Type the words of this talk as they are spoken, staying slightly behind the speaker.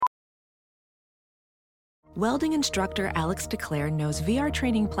Welding instructor Alex DeClaire knows VR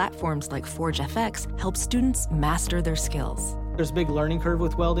training platforms like Forge FX help students master their skills. There's a big learning curve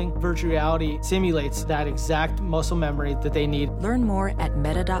with welding. Virtual reality simulates that exact muscle memory that they need. Learn more at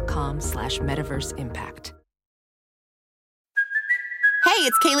meta.com/metaverseimpact. Hey,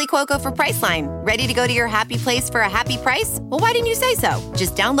 it's Kaylee Cuoco for Priceline. Ready to go to your happy place for a happy price? Well, why didn't you say so?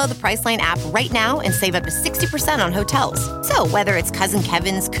 Just download the Priceline app right now and save up to 60% on hotels. So whether it's Cousin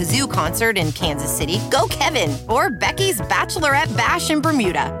Kevin's Kazoo Concert in Kansas City, go Kevin, or Becky's Bachelorette Bash in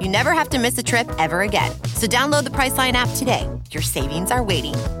Bermuda, you never have to miss a trip ever again. So download the Priceline app today. Your savings are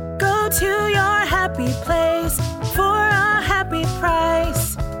waiting. Go to your happy place for a happy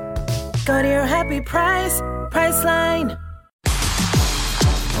price. Go to your happy price, Priceline.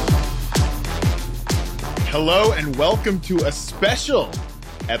 Hello and welcome to a special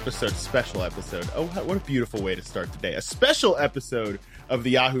episode. Oh, what a beautiful way to start the day. A special episode of the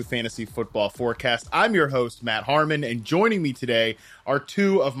Yahoo Fantasy Football Forecast. I'm your host, Matt Harmon, and joining me today are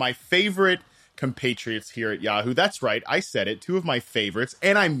two of my favorite compatriots here at Yahoo. That's right, I said it, two of my favorites,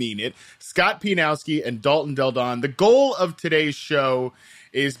 and I mean it. Scott Pianowski and Dalton Del Don. The goal of today's show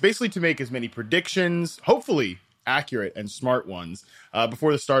is basically to make as many predictions, hopefully accurate and smart ones,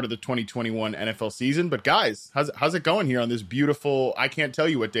 before the start of the 2021 NFL season. But guys, how's it going here on this beautiful, I can't tell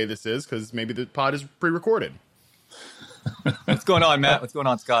you what day this is because maybe the pod is pre-recorded. What's going on, Matt? What's going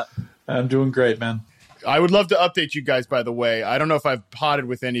on, Scott? I'm doing great, man. I would love to update you guys, by the way. I don't know if I've podded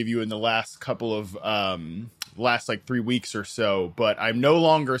with any of you in the last couple of last 3 weeks or so, but I'm no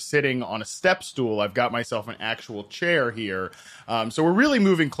longer sitting on a step stool. I've got myself an actual chair here. So we're really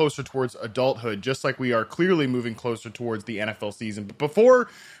moving closer towards adulthood, just like we are clearly moving closer towards the NFL season. But before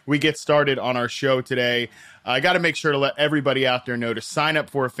we get started on our show today, I got to make sure to let everybody out there know to sign up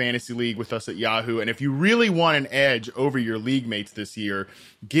for a fantasy league with us at Yahoo. And if you really want an edge over your league mates this year,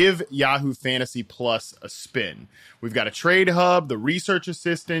 give Yahoo Fantasy Plus a spin. We've got a trade hub, the research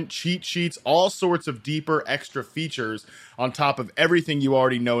assistant, cheat sheets, all sorts of deeper extra features on top of everything you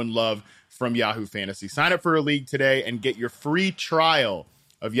already know and love from Yahoo Fantasy. Sign up for a league today and get your free trial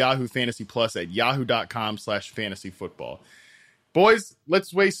of Yahoo Fantasy Plus at yahoo.com/fantasyfootball. Boys,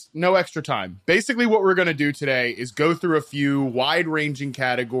 let's waste no extra time. Basically, what we're going to do today is go through a few wide-ranging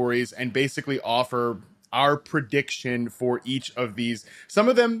categories and basically offer our prediction for each of these. Some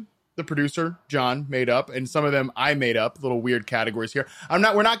of them, the producer, John, made up, and some of them I made up, little weird categories here. We're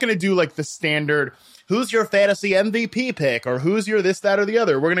not going to do like the standard, who's your fantasy MVP pick, or who's your this, that, or the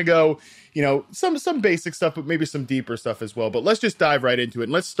other. We're going to go, some basic stuff, but maybe some deeper stuff as well. But let's just dive right into it.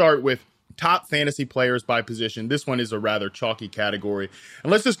 And let's start with top fantasy players by position. This one is a rather chalky category.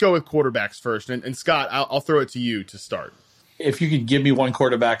 And let's just go with quarterbacks first. And Scott, I'll throw it to you to start. If you could give me one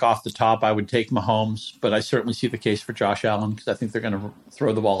quarterback off the top, I would take Mahomes, but I certainly see the case for Josh Allen because I think they're going to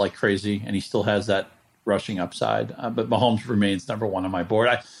throw the ball like crazy, and he still has that rushing upside. But Mahomes remains number one on my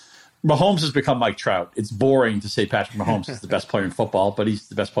board. Mahomes has become Mike Trout. It's boring to say Patrick Mahomes is the best player in football, but he's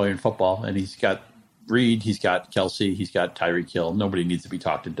the best player in football, and he's got Reed, he's got Kelsey, he's got Tyreek Hill. Nobody needs to be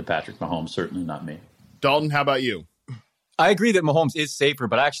talked into Patrick Mahomes, certainly not me. Dalton, how about you? I agree that Mahomes is safer,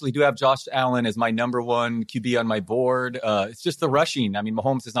 but I actually do have Josh Allen as my number one QB on my board. It's just the rushing. I mean,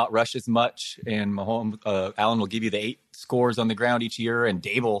 Mahomes does not rush as much, and Allen will give you the 8 scores on the ground each year, and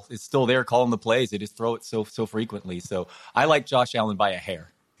Dable is still there calling the plays. They just throw it so frequently. So I like Josh Allen by a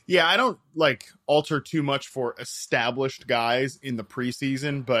hair. Yeah, I don't alter too much for established guys in the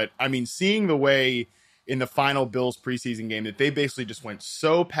preseason, but I mean, seeing the way in the final Bills preseason game that they basically just went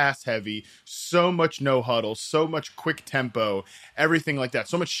so pass heavy, so much no huddle, so much quick tempo, everything like that,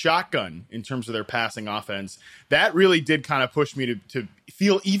 so much shotgun in terms of their passing offense. That really did kind of push me to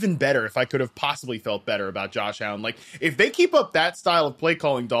feel even better if I could have possibly felt better about Josh Allen. If they keep up that style of play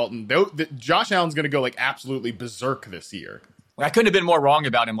calling, Dalton, Josh Allen's going to go absolutely berserk this year. I couldn't have been more wrong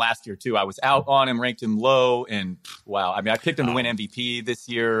about him last year, too. I was out on him, ranked him low, and wow. I mean, I picked him to win MVP this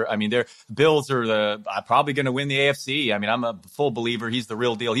year. I mean, the Bills are probably going to win the AFC. I mean, I'm a full believer. He's the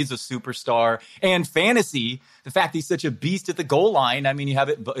real deal. He's a superstar. And fantasy, the fact he's such a beast at the goal line, I mean, you have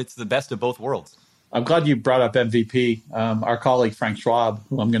it. It's the best of both worlds. I'm glad you brought up MVP. Our colleague, Frank Schwab,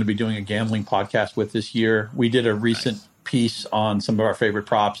 who I'm going to be doing a gambling podcast with this year, we did a recent piece on some of our favorite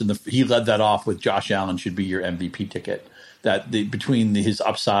props, and he led that off with Josh Allen should be your MVP ticket. That between his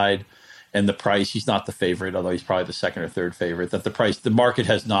upside and the price, he's not the favorite, although he's probably the second or third favorite. That the market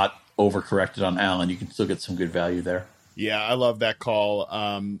has not overcorrected on Allen. You can still get some good value there. Yeah, I love that call.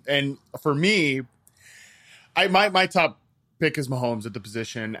 And for me, my top pick is Mahomes at the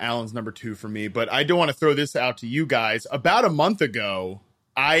position. Allen's number 2 for me. But I do want to throw this out to you guys. About a month ago,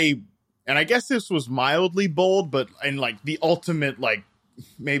 and I guess this was mildly bold, but in the ultimate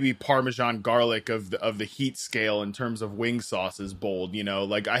maybe Parmesan garlic of the heat scale in terms of wing sauces bold.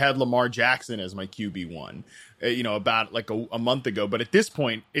 Like I had Lamar Jackson as my QB1, about like a month ago. But at this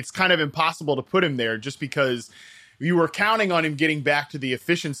point, it's kind of impossible to put him there just because you were counting on him getting back to the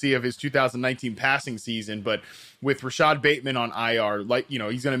efficiency of his 2019 passing season. But with Rashad Bateman on IR,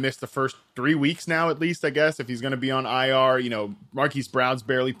 he's going to miss the first 3 weeks now, at least, I guess, if he's going to be on IR. Marquise Brown's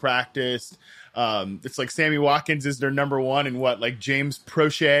barely practiced. It's like Sammy Watkins is their number one, and James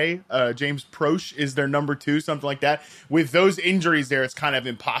Proche is their number two, something like that. With those injuries there, it's kind of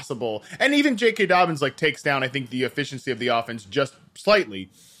impossible. And even J.K. Dobbins takes down, I think, the efficiency of the offense just slightly.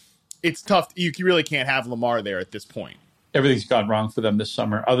 It's tough. You really can't have Lamar there at this point. Everything's gone wrong for them this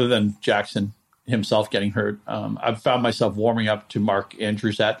summer, other than Jackson himself getting hurt. I've found myself warming up to Mark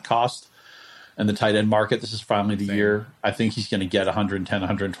Andrews at cost and the tight end market. This is finally the year. I think he's going to get 110,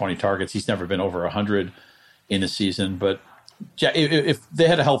 120 targets. He's never been over 100 in a season. But if they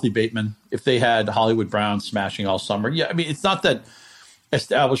had a healthy Bateman, if they had Hollywood Brown smashing all summer, it's not that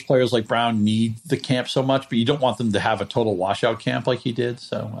established players like Brown need the camp so much, but you don't want them to have a total washout camp like he did.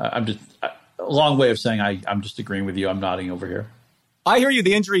 So I'm just a long way of saying I'm just agreeing with you. I'm nodding over here. I hear you.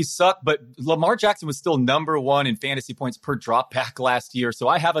 The injuries suck, but Lamar Jackson was still number one in fantasy points per drop back last year. So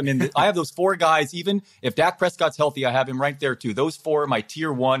I have him I have those four guys. Even if Dak Prescott's healthy, I have him right there too. Those four are my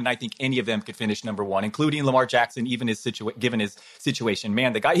tier one, and I think any of them could finish number one, including Lamar Jackson, even given his situation.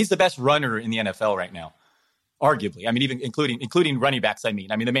 Man, the guy, he's the best runner in the NFL right now. Arguably. I mean, even including running backs,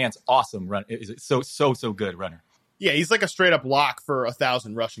 the man's awesome. So good runner. Yeah, he's like a straight up lock for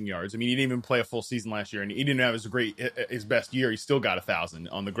 1,000 rushing yards. He didn't even play a full season last year, and he didn't have his best year. He still got 1,000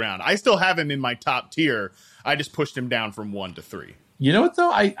 on the ground. I still have him in my top tier. I just pushed him down from 1 to 3. You know what,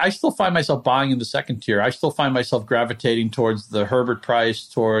 though? I still find myself buying in the second tier. I still find myself gravitating towards the Herbert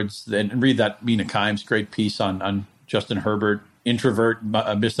price, and read that Mina Kimes great piece on Justin Herbert. Introvert,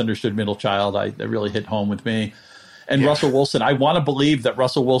 a misunderstood middle child. That really hit home with me. And Russell Wilson, I want to believe that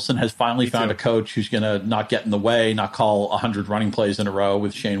Russell Wilson has finally found a coach who's going to not get in the way, not call 100 running plays in a row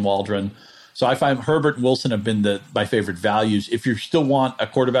with Shane Waldron. So I find Herbert and Wilson have been my favorite values. If you still want a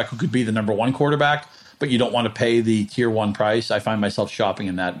quarterback who could be the number one quarterback, but you don't want to pay the tier one price, I find myself shopping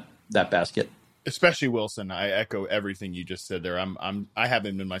in that basket. Especially Wilson. I echo everything you just said there. I have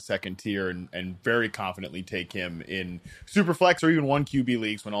him in my second tier and very confidently take him in Superflex or even 1 QB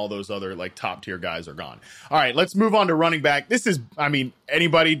leagues when all those other top tier guys are gone. All right, let's move on to running back. This is,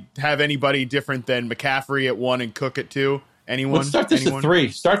 anybody have anybody different than McCaffrey at 1 and Cook at 2? Anyone? Let's start this at 3.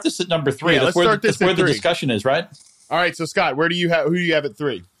 Start this at number 3. Yeah, that's where the discussion is, right? All right, so Scott, who do you have at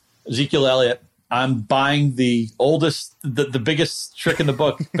 3? Ezekiel Elliott. I'm buying the oldest, the biggest trick in the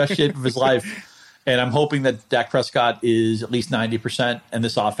book, best shape of his life. And I'm hoping that Dak Prescott is at least 90%, and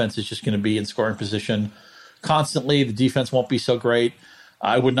this offense is just going to be in scoring position constantly. The defense won't be so great.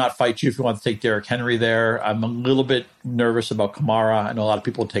 I would not fight you if you want to take Derrick Henry there. I'm a little bit nervous about Kamara. I know a lot of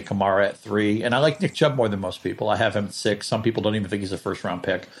people would take Kamara at 3, and I like Nick Chubb more than most people. I have him at 6. Some people don't even think he's a first-round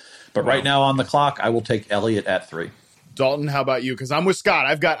pick. But right now on the clock, I will take Elliott at 3. Dalton, how about you? Because I'm with Scott.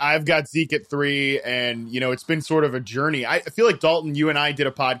 I've got Zeke at 3, and it's been sort of a journey. I feel like Dalton, you and I did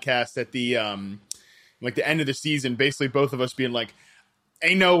a podcast at the the end of the season, basically both of us being like,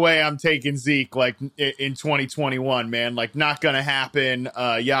 ain't no way I'm taking Zeke in 2021, man. Not gonna happen,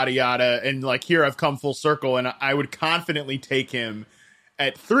 yada yada. And here I've come full circle, and I would confidently take him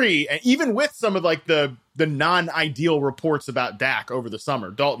at 3, and even with some of the non-ideal reports about Dak over the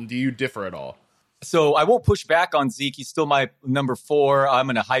summer. Dalton, do you differ at all? So I won't push back on Zeke. He's still my number 4. I'm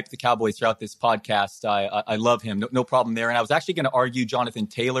going to hype the Cowboys throughout this podcast. I love him. No problem there. And I was actually going to argue Jonathan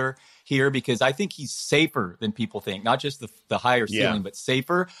Taylor here because I think he's safer than people think. Not just the higher ceiling, but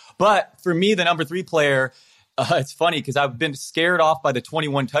safer. But for me, the number 3 player, it's funny because I've been scared off by the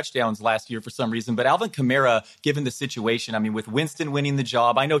 21 touchdowns last year for some reason. But Alvin Kamara, given the situation, with Winston winning the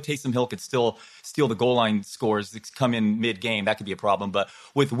job, I know Taysom Hill could still steal the goal line scores, come in mid-game. That could be a problem. But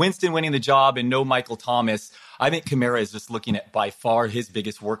with Winston winning the job and no Michael Thomas, I think Kamara is just looking at by far his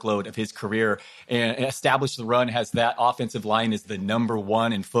biggest workload of his career. And Establish the Run has that offensive line as the number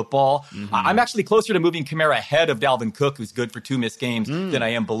 1 in football. Mm-hmm. I'm actually closer to moving Kamara ahead of Dalvin Cook, who's good for 2 missed games, than I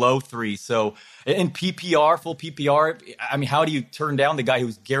am below 3. So in PPR, full PPR, how do you turn down the guy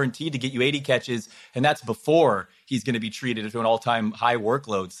who's guaranteed to get you 80 catches? And that's before he's going to be treated to an all-time high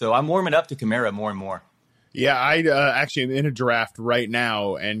workload. So I'm warming up to Kamara more and more. Yeah, I actually am in a draft right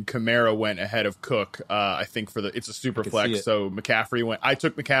now, and Kamara went ahead of Cook. I think it's a super flex. So McCaffrey I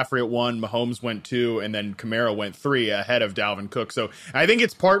took McCaffrey at 1, Mahomes went 2, and then Kamara went 3 ahead of Dalvin Cook. So I think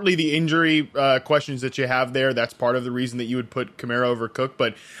it's partly the injury questions that you have there. That's part of the reason that you would put Kamara over Cook.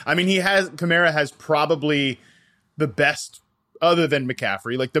 But Kamara has probably the best other than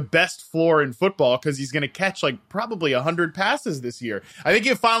McCaffrey, like the best floor in football, because he's going to catch like probably 100 passes this year. I think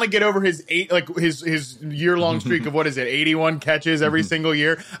he'll finally get over his his year-long streak of 81 catches every single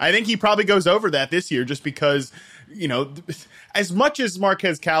year. I think he probably goes over that this year, just because, you know, as much as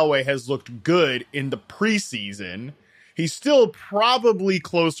Marquez Callaway has looked good in the preseason, he's still probably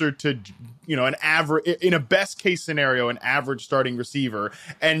closer to, you know, an average, in a best case scenario, an average starting receiver.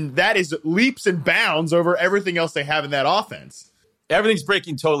 And that is leaps and bounds over everything else they have in that offense. Everything's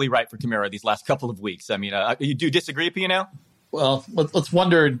breaking totally right for Kamara these last couple of weeks. I mean, you do disagree, P&L? Well, let's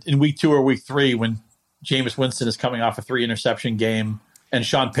wonder in week 2 or week 3 when Jameis Winston is coming off a 3-interception game and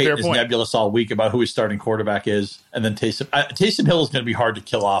Sean Payton is nebulous all week about who his starting quarterback is. And then Taysom Hill is going to be hard to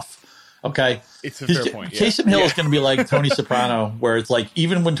kill off. Okay. It's a fair point. Yeah. Taysom Hill is going to be like Tony Soprano, where it's like,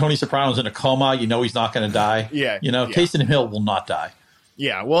 even when Tony Soprano's in a coma, you know he's not going to die. Yeah. You know, Taysom Hill will not die.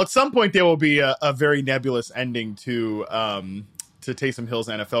 Yeah. Well, at some point there will be a very nebulous ending to Taysom Hill's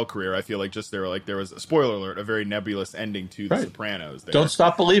NFL career. I feel like there was a spoiler alert, a very nebulous ending to The Sopranos. There. Don't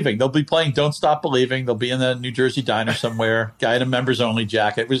Stop Believing. They'll be playing Don't Stop Believing. They'll be in the New Jersey diner somewhere. Guy in a members only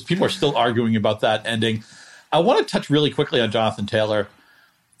jacket. People are still arguing about that ending. I want to touch really quickly on Jonathan Taylor.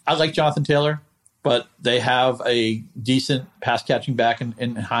 I like Jonathan Taylor, but they have a decent pass catching back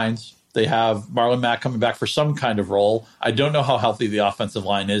in Hines. They have Marlon Mack coming back for some kind of role. I don't know how healthy the offensive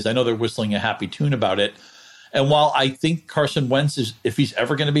line is. I know they're whistling a happy tune about it. And while I think Carson Wentz is, if he's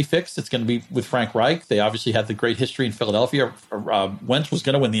ever going to be fixed, it's going to be with Frank Reich. They obviously had the great history in Philadelphia. Wentz was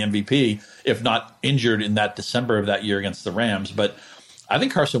going to win the MVP, if not injured in that December of that year against the Rams. But I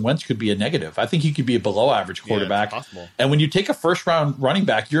think Carson Wentz could be a negative. I think he could be a below-average quarterback. Yeah, and when you take a first-round running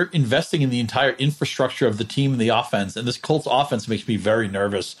back, you're investing in the entire infrastructure of the team and the offense. And this Colts offense makes me very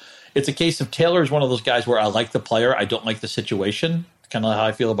nervous. It's a case of Taylor is one of those guys where I like the player. I don't like the situation. Kind of how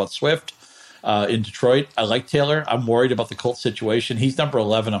I feel about Swift in Detroit. I like Taylor. I'm worried about the Colts situation. He's number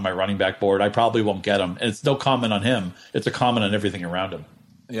 11 on my running back board. I probably won't get him. And it's no comment on him. It's a comment on everything around him.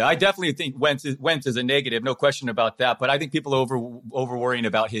 Yeah, I definitely think Wentz is a negative, no question about that. But I think people are over worrying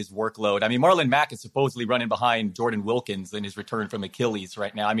about his workload. I mean, Marlon Mack is supposedly running behind Jordan Wilkins in his return from Achilles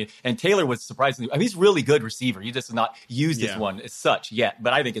right now. I mean, and Taylor was surprisingly, he's a really good receiver. He just has not used this one as such yet.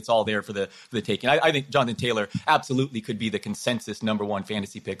 But I think it's all there for the taking. I think Jonathan Taylor absolutely could be the consensus number 1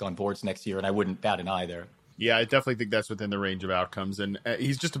 fantasy pick on boards next year, and I wouldn't bat an eye there. Yeah, I definitely think that's within the range of outcomes, and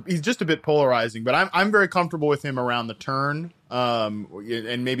he's just a bit polarizing. But I'm very comfortable with him around the turn,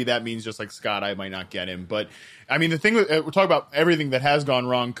 and maybe that means just like Scott, I might not get him. But I mean, the thing we're talking about everything that has gone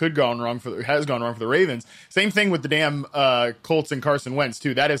wrong for the Ravens. Same thing with the damn Colts and Carson Wentz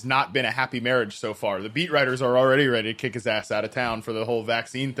too. That has not been a happy marriage so far. The beat writers are already ready to kick his ass out of town for the whole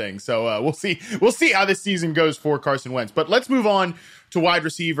vaccine thing. So we'll see how this season goes for Carson Wentz. But let's move on to wide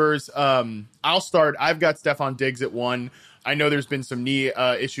receivers. I'll start. I've got Stephon Diggs at 1. I know there's been some knee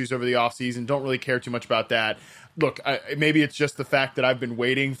issues over the offseason. Don't really care too much about that. Look, maybe it's just the fact that I've been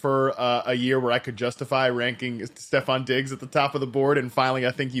waiting for a year where I could justify ranking Stephon Diggs at the top of the board, and finally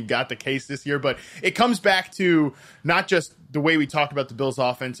I think you've got the case this year. But it comes back to not just the way we talk about the Bills'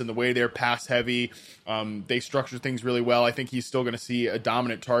 offense and the way they're pass-heavy. They structure things really well. I think he's still going to see a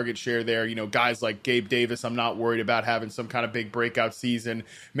dominant target share there. You know, guys like Gabe Davis, I'm not worried about having some kind of big breakout season.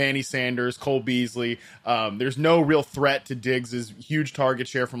 Manny Sanders, Cole Beasley. There's no real threat to Diggs' huge target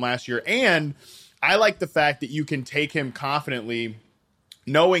share from last year. And I like the fact that you can take him confidently,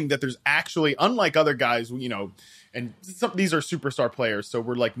 knowing that there's actually, unlike other guys, you know, and these are superstar players, so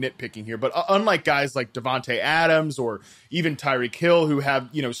we're like nitpicking here, but unlike guys like Devontae Adams or even Tyreek Hill, who have,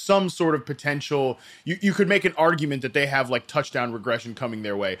 you know, some sort of potential, you could make an argument that they have like touchdown regression coming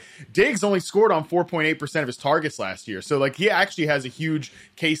their way. Diggs only scored on 4.8% of his targets last year, so like he actually has a huge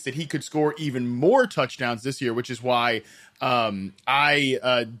case that he could score even more touchdowns this year, which is why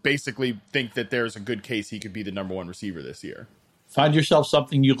I basically think that there's a good case he could be the number 1 receiver this year. Find yourself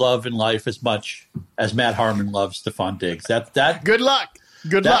something you love in life as much as Matt Harmon loves Stephon Diggs. That good luck.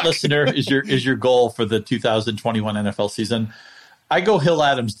 Good luck, listener, is your goal for the 2021 NFL season. I go Hill,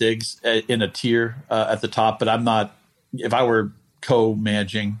 Adams, Diggs in a tier at the top, but I'm not. If I were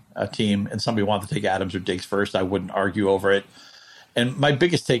co-managing a team and somebody wanted to take Adams or Diggs first, I wouldn't argue over it. And my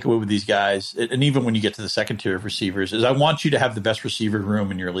biggest takeaway with these guys, and even when you get to the second tier of receivers, is I want you to have the best receiver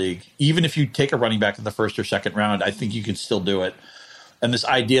room in your league. Even if you take a running back in the first or second round, I think you can still do it. And this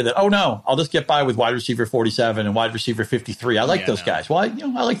idea that, oh no, I'll just get by with wide receiver 47 and wide receiver 53. I like those guys. Well,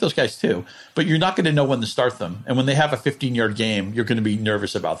 I like those guys too. But you're not going to know when to start them. And when they have a 15-yard game, you're going to be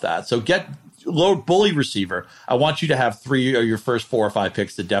nervous about that. So get low bully receiver. I want you to have 3 or your first 4 or 5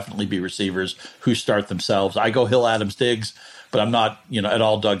 picks to definitely be receivers who start themselves. I go Hill, Adams, Diggs. But I'm not, at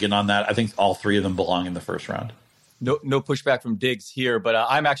all dug in on that. I think all 3 of them belong in the first round. No pushback from Diggs here, but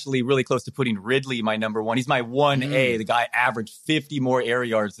I'm actually really close to putting Ridley my number one. He's my 1A. The guy averaged 50 more air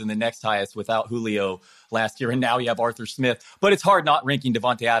yards than the next highest without Julio last year, and now you have Arthur Smith. But it's hard not ranking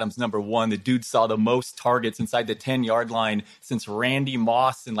Davante Adams number one. The dude saw the most targets inside the 10-yard line since Randy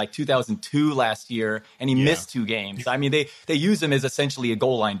Moss in like 2002 last year, and he missed 2 games. I mean, they use him as essentially a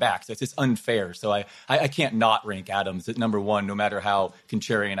goal line back, so it's just unfair. So I can't not rank Adams at number one, no matter how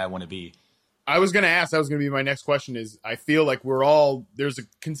contrarian I want to be. I was going to ask, that was going to be my next question, is I feel like there's a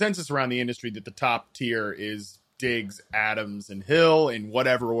consensus around the industry that the top tier is Diggs, Adams, and Hill in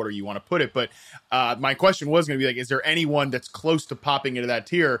whatever order you want to put it. But my question was going to be like, is there anyone that's close to popping into that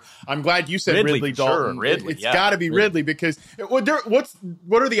tier? I'm glad you said Ridley Dalton. Sure, Ridley, it's got to be Ridley because what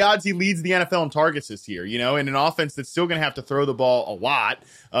are the odds he leads the NFL in targets this year? You know, in an offense that's still going to have to throw the ball a lot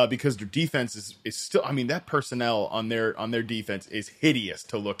because their defense is still. I mean, that personnel on their defense is hideous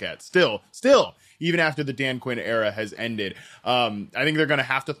to look at. Still. Even after the Dan Quinn era has ended, I think they're going to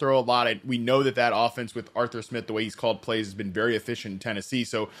have to throw a lot. We know that offense with Arthur Smith, the way he's called plays, has been very efficient in Tennessee.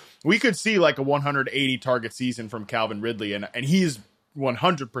 So we could see like a 180 target season from Calvin Ridley, and he's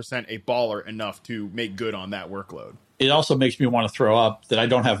 100% a baller enough to make good on that workload. It also makes me want to throw up that I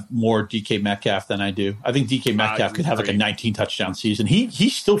don't have more DK Metcalf than I do. I think DK Metcalf could have like a 19 touchdown season.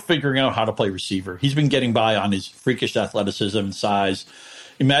 He's still figuring out how to play receiver. He's been getting by on his freakish athleticism and size.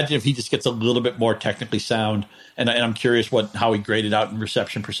 Imagine if he just gets a little bit more technically sound, and I'm curious how he graded out in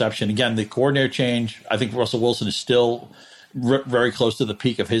reception perception. Again, the coordinator change, I think Russell Wilson is still very close to the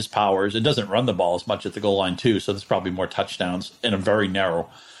peak of his powers. It doesn't run the ball as much at the goal line too, so there's probably more touchdowns in a very narrow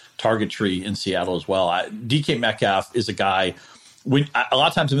target tree in Seattle as well. DK Metcalf is a guy, a lot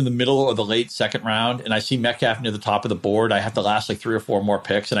of times I'm in the middle or the late second round, and I see Metcalf near the top of the board. I have to last like 3 or 4 more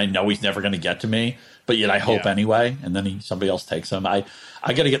picks, and I know he's never going to get to me, but yet I hope anyway, and then somebody else takes him.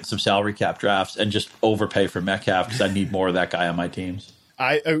 I got to get some salary cap drafts and just overpay for Metcalf because I need more of that guy on my teams.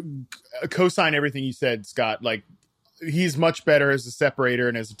 I co-sign everything you said, Scott. Like, he's much better as a separator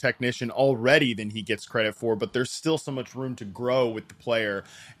and as a technician already than he gets credit for, but there's still so much room to grow with the player.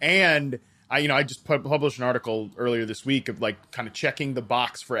 And I just published an article earlier this week of like kind of checking the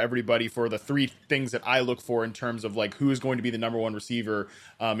box for everybody for the 3 things that I look for in terms of like who is going to be the number one receiver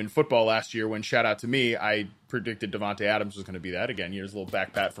in football last year. When, shout out to me, I predicted Davante Adams was going to be that. Again, here's a little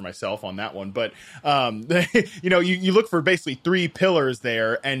back pat for myself on that one. But, you look for basically 3 pillars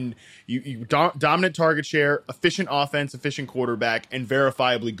there, and you dominant target share, efficient offense, efficient quarterback, and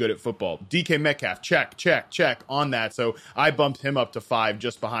verifiably good at football. DK Metcalf, check on that. So I bumped him up to 5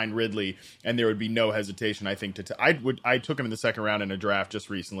 just behind Ridley, and there would be no hesitation, I think, I took him in the second round in a draft just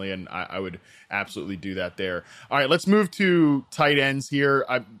recently, and I would absolutely do that there. All right, let's move to tight ends here.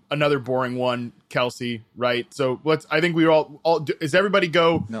 Another boring one, Kelsey, right? So I think we all is everybody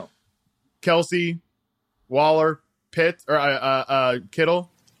go? No. Kelsey, Waller, Pitt, or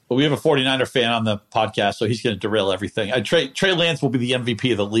Kittle. Well, we have a 49er fan on the podcast, so he's going to derail everything. Trey Lance will be the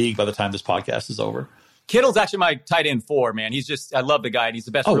MVP of the league by the time this podcast is over. Kittle's actually my tight end 4, man. I love the guy, and he's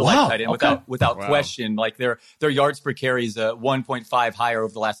the best real-life tight end without question. Like their yards per carry is 1.5 higher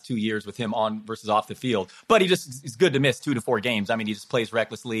over the last 2 years with him on versus off the field. But he's good to miss 2 to 4 games. I mean, he just plays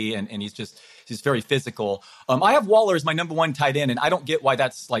recklessly, and he's very physical. I have Waller as my number 1 tight end, and I don't get why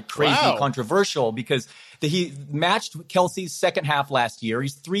that's like crazy controversial because he matched Kelsey's second half last year.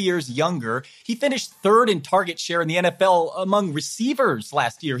 He's 3 years younger. He finished 3rd in target share in the NFL among receivers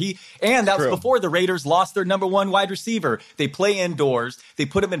last year. That was before the Raiders lost their number 1 wide receiver. They play indoors. They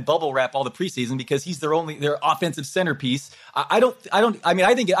put him in bubble wrap all the preseason because he's their offensive centerpiece. I'm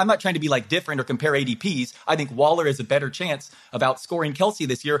not trying to be like different or compare ADPs. I think Waller has a better chance of outscoring Kelsey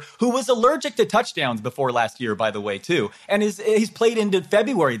this year, who was allergic to touchdowns before last year, by the way, too. And he's played into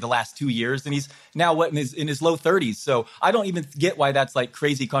February the last 2 years, and he's now in his low 30s. So I don't even get why that's like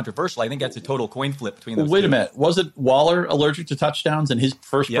crazy controversial. I think that's a total coin flip between those two. Wait a minute. Was it Waller allergic to touchdowns in his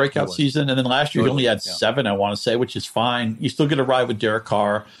first breakout season? And then last year he only had 7, I want to say, which is fine. You still get a ride with Derek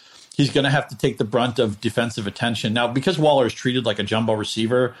Carr. He's going to have to take the brunt of defensive attention. Now, because Waller is treated like a jumbo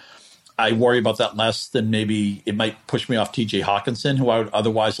receiver, I worry about that less than maybe it might push me off TJ Hawkinson, who I would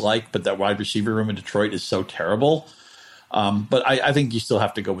otherwise like, but that wide receiver room in Detroit is so terrible. But I think you still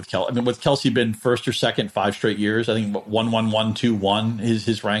have to go with Kelsey. I mean, with Kelsey been first or second 5 straight years, I think 1-1-1-2-1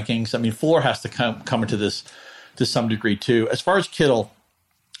 his rankings. I mean, Fuller has to come into this to some degree too. As far as Kittle,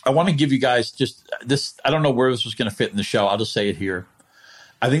 I want to give you guys just this. I don't know where this was going to fit in the show. I'll just say it here.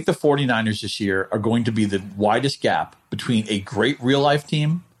 I think the 49ers this year are going to be the widest gap between a great real life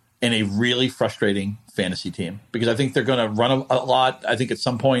team in a really frustrating fantasy team because I think they're going to run a lot. I think at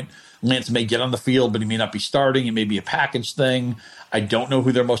some point Lance may get on the field, but he may not be starting. It may be a package thing. I don't know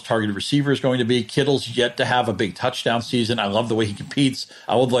who their most targeted receiver is going to be. Kittle's yet to have a big touchdown season. I love the way he competes.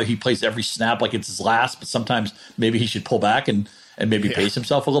 I love the way he plays every snap like it's his last, but sometimes maybe he should pull back and maybe pace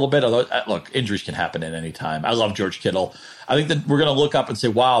himself a little bit. Although, look, injuries can happen at any time. I love George Kittle. I think that we're going to look up and say,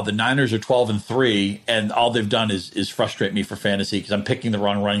 wow, the Niners are 12-3, and all they've done is frustrate me for fantasy because I'm picking the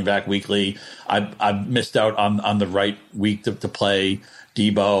wrong running back weekly. I've missed out on the right week to play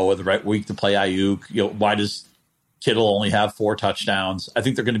Debo or the right week to play Ayuk. Why does Kittle only have 4 touchdowns? I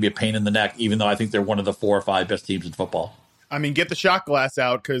think they're going to be a pain in the neck, even though I think they're one of the 4 or 5 best teams in football. I mean, get the shot glass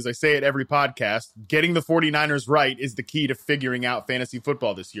out because I say it every podcast. Getting the 49ers right is the key to figuring out fantasy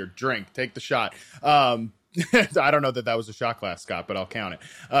football this year. Take the shot. I don't know that was a shot glass, Scott, but I'll count it.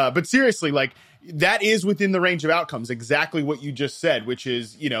 But seriously, that is within the range of outcomes. Exactly what you just said, which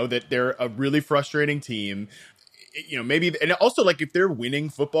is, that they're a really frustrating team. Maybe, and also if they're winning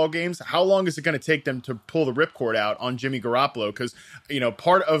football games, how long is it going to take them to pull the ripcord out on Jimmy Garoppolo? Because,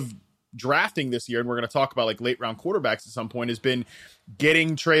 part of drafting this year, and we're going to talk about late round quarterbacks at some point, has been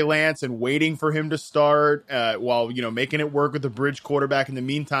getting Trey Lance and waiting for him to start while, making it work with the bridge quarterback in the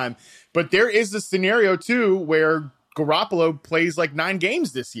meantime. But there is a scenario too where Garoppolo plays 9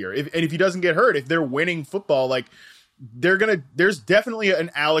 games this year. And if he doesn't get hurt, if they're winning football, there's definitely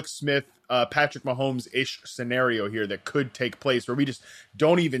an Alex Smith, Patrick Mahomes-ish scenario here that could take place where we just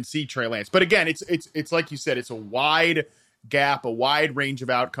don't even see Trey Lance. But again, it's like you said, it's a wide gap, a wide range of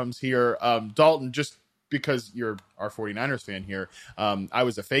outcomes here. Dalton, just because you're our 49ers fan here, I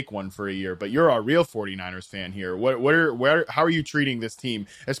was a fake one for a year, but you're our real 49ers fan here. How are you treating this team?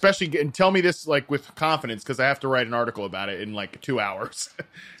 Especially, and tell me this with confidence because I have to write an article about it in 2 hours.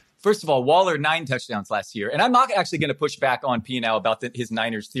 First of all, Waller 9 touchdowns last year. And I'm not actually going to push back on P&L about his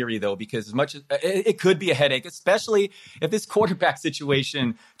Niners theory, though, because as much as it could be a headache, especially if this quarterback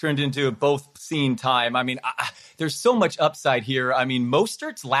situation turned into both scene time. I mean, there's so much upside here. I mean,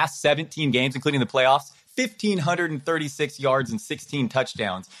 Mostert's last 17 games, including the playoffs, 1,536 yards and 16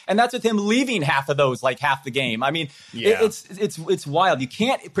 touchdowns. And that's with him leaving half of those, half the game. I mean, it's wild. You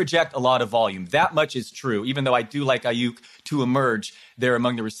can't project a lot of volume. That much is true, even though I do like Ayuk to emerge there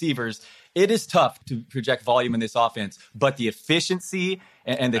among the receivers. It is tough to project volume in this offense, but the efficiency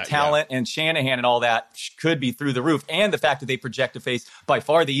and the talent and Shanahan and all that could be through the roof. And the fact that they project to face by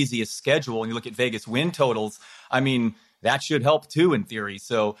far the easiest schedule. And you look at Vegas win totals, I mean, that should help too in theory.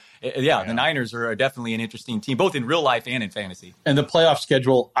 So the Niners are definitely an interesting team, both in real life and in fantasy. And the playoff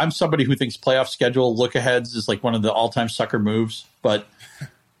schedule, I'm somebody who thinks playoff schedule look-aheads is one of the all-time sucker moves, but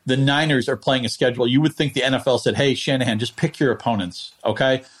the Niners are playing a schedule. You would think the NFL said, hey, Shanahan, just pick your opponents,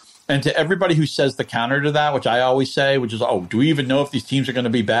 okay? And to everybody who says the counter to that, which I always say, which is, do we even know if these teams are going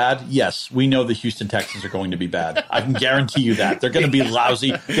to be bad? Yes, we know the Houston Texans are going to be bad. I can guarantee you that. They're going to be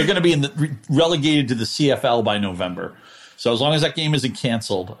lousy. They're going to be relegated to the CFL by November. So as long as that game isn't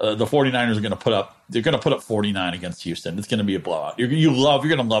canceled, the 49ers are going to put up 49 against Houston. It's going to be a blowout. You're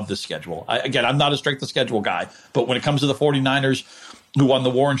going to love this schedule. I'm not a strength of schedule guy, but when it comes to the 49ers, who on the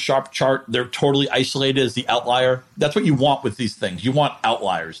Warren Sharp chart, they're totally isolated as the outlier. That's what you want with these things. You want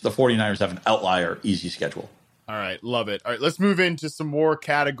outliers. The 49ers have an outlier, easy schedule. All right, love it. All right, let's move into some more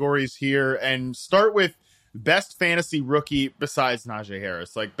categories here and start with best fantasy rookie besides Najee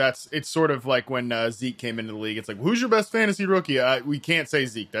Harris. It's sort of like when Zeke came into the league. It's who's your best fantasy rookie? We can't say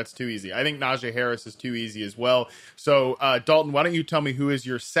Zeke. That's too easy. I think Najee Harris is too easy as well. So, Dalton, why don't you tell me who is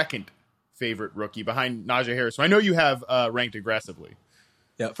your second favorite rookie behind Najee Harris? So I know you have ranked aggressively.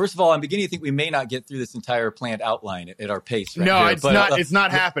 Yeah. First of all, I'm beginning to think we may not get through this entire planned outline at our pace. Right no, here. it's not. It's not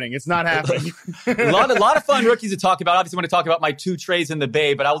happening. It's not happening. a lot of fun rookies to talk about. Obviously, I want to talk about my 2 Treys in the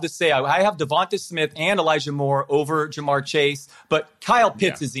Bay, but I will just say I have Devonta Smith and Elijah Moore over Jamar Chase. But Kyle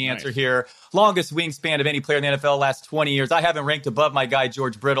Pitts is the answer here. Longest wingspan of any player in the NFL last 20 years. I haven't ranked above my guy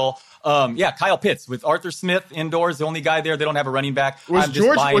George Brittle. Kyle Pitts with Arthur Smith indoors, the only guy there. They don't have a running back. Was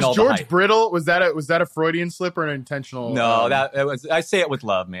George Brittle? Was that a Freudian slip or an intentional? No, I say it with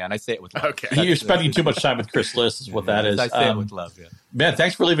love, man. I say it with love. Okay, you're spending too much time with Chris Liss, is what that is. I say it with love. Yeah. Man,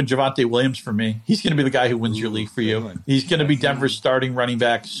 thanks for leaving Javonte Williams for me. He's going to be the guy who wins your league for you. He's going to be Denver's starting running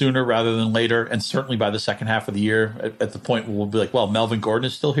back sooner rather than later, and certainly by the second half of the year, at the point where we'll be like, well, Melvin Gordon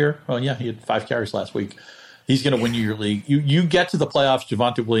is still here. Well, yeah, he had 5 carries last week. He's going to win you your league. You get to the playoffs,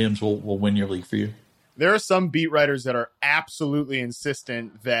 Javonte Williams will win your league for you. There are some beat writers that are absolutely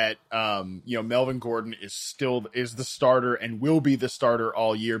insistent that Melvin Gordon is the starter and will be the starter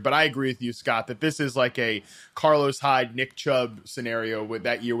all year. But I agree with you, Scott, that this is like a Carlos Hyde, Nick Chubb scenario with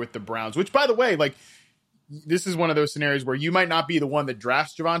that year with the Browns. Which, by the way, this is one of those scenarios where you might not be the one that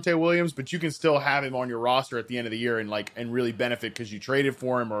drafts Javonte Williams, but you can still have him on your roster at the end of the year and really benefit because you traded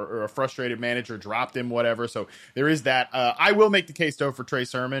for him or a frustrated manager dropped him, whatever. So there is that. I will make the case though for Trey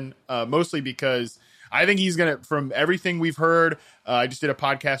Sermon, mostly because I think he's going to, from everything we've heard, I just did a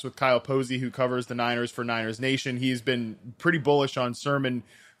podcast with Kyle Posey, who covers the Niners for Niners Nation. He's been pretty bullish on Sermon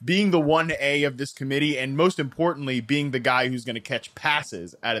being the 1A of this committee, and most importantly, being the guy who's going to catch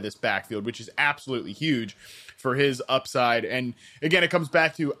passes out of this backfield, which is absolutely huge for his upside. And again, it comes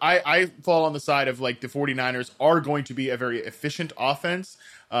back to, I fall on the side of like the 49ers are going to be a very efficient offense.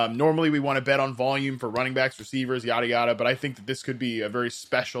 Normally we want to bet on volume for running backs, receivers, yada, yada, but I think that this could be a very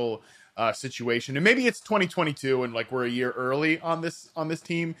special situation, and maybe it's 2022 and like we're a year early on this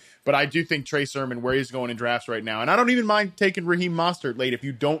team, but I do think Trey Sermon, where he's going in drafts right now, and I don't even mind taking Raheem Mostert late if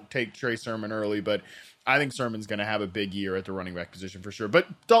you don't take Trey Sermon early, but I think Sermon's going to have a big year at the running back position for sure. But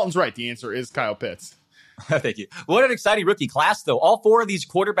Dalton's right, the answer is Kyle Pitts. Thank you. What an exciting rookie class, though. All four of these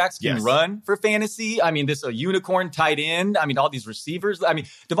quarterbacks can run for fantasy. I mean, this a unicorn tight end. I mean, all these receivers. I mean,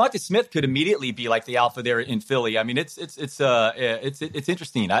 Devonta Smith could immediately be like the alpha there in Philly. I mean, it's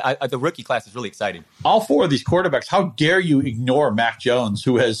interesting. The rookie class is really exciting. All four of these quarterbacks. How dare you ignore Mac Jones,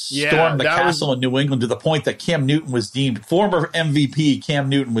 who has stormed the castle in New England to the point that Cam Newton was deemed, former MVP Cam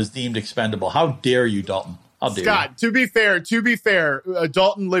Newton was deemed expendable. How dare you, Dalton? Scott, to be fair,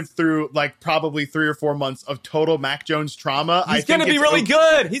 Dalton lived through like probably 3 or 4 months of total Mac Jones trauma. He's going to be really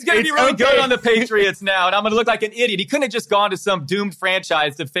good. He's going to be really good on the Patriots now, and I'm going to look like an idiot. He couldn't have just gone to some doomed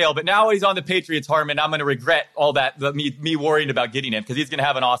franchise to fail, but now he's on the Patriots, Harmon. I'm going to regret all that, me worrying about getting him, because he's going to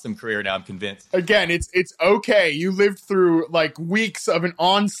have an awesome career now, I'm convinced. Again, it's okay. You lived through like weeks of an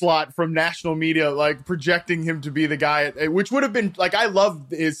onslaught from national media, like projecting him to be the guy, which would have been like, I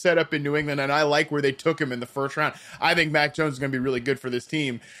love his setup in New England, and I like where they took him in the first round. I think Mac Jones is going to be really good for this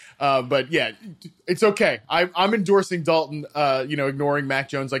team. But yeah, it's okay. I'm endorsing Dalton, ignoring Mac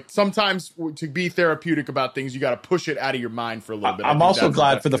Jones. Like sometimes to be therapeutic about things, you got to push it out of your mind for a little bit. I'm also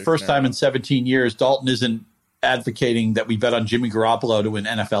glad for the first time in 17 years, Dalton isn't advocating that we bet on Jimmy Garoppolo to win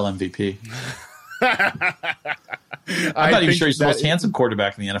NFL MVP. I'm not even sure he's the most handsome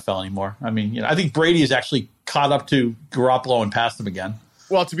quarterback in the NFL anymore. I mean, I think Brady has actually caught up to Garoppolo and passed him again.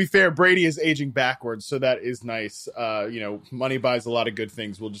 Well, to be fair, Brady is aging backwards, so that is nice. Money buys a lot of good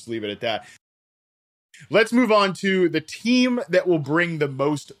things. We'll just leave it at that. Let's move on to the team that will bring the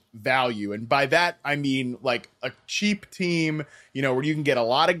most value. And by that, I mean like a cheap team, where you can get a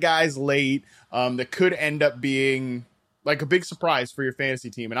lot of guys late that could end up being like a big surprise for your fantasy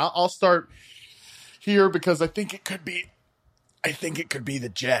team. And I'll start here because I think it could be the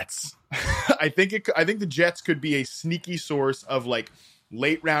Jets. I think the Jets could be a sneaky source of like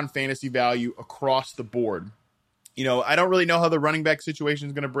late round fantasy value across the board. I don't really know how the running back situation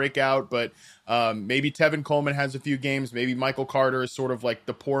is going to break out, but maybe Tevin Coleman has a few games. Maybe Michael Carter is sort of like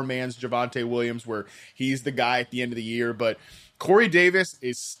the poor man's Javonte Williams, where he's the guy at the end of the year. But Corey Davis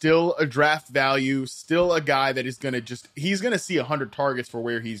is still a draft value, still a guy that is going to he's going to see 100 targets for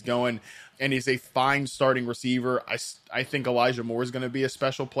where he's going, and he's a fine starting receiver. I think Elijah Moore is going to be a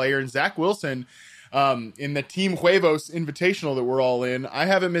special player, and Zach Wilson, in the Team Huevos Invitational that we're all in, I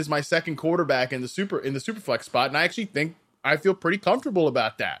have him as my second quarterback in the Superflex spot, and I actually think I feel pretty comfortable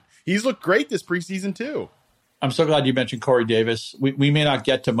about that. He's looked great this preseason too. I'm so glad you mentioned Corey Davis. We may not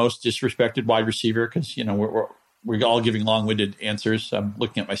get to most disrespected wide receiver because we're all giving long-winded answers. I'm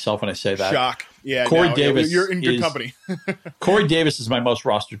looking at myself when I say that. Shock. Yeah, Corey Davis. You're in good company. Corey Davis is my most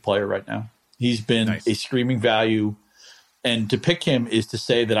rostered player right now. He's been a screaming value, and to pick him is to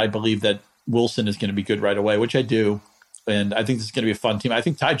say that I believe that Wilson is going to be good right away, which I do. And I think this is going to be a fun team. I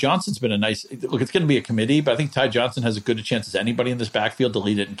think Ty Johnson's been it's going to be a committee, but I think Ty Johnson has as good a chance as anybody in this backfield to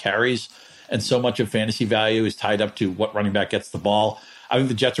lead it in carries. And so much of fantasy value is tied up to what running back gets the ball. I think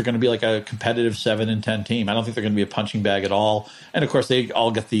the Jets are going to be like a competitive 7-10 team. I don't think they're going to be a punching bag at all. And of course, they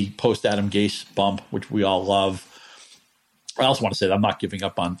all get the post-Adam Gase bump, which we all love. I also want to say that I'm not giving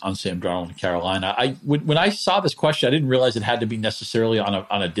up on Sam Darnold in Carolina. When I saw this question, I didn't realize it had to be necessarily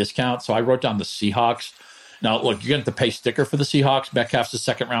on a discount. So I wrote down the Seahawks. Now, look, you're going to have to pay sticker for the Seahawks. Metcalf's a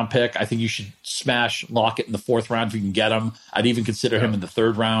second-round pick. I think you should smash Lockett in the fourth round if you can get him. I'd even consider him in the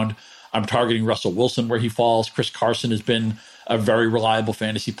third round. I'm targeting Russell Wilson where he falls. Chris Carson has been a very reliable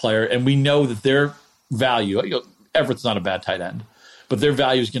fantasy player. And we know that their value, Everett's not a bad tight end, but their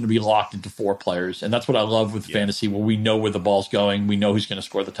value is going to be locked into 4 players. And that's what I love with fantasy, where we know where the ball's going. We know who's going to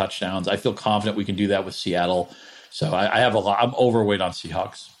score the touchdowns. I feel confident we can do that with Seattle. So I have a lot. I'm overweight on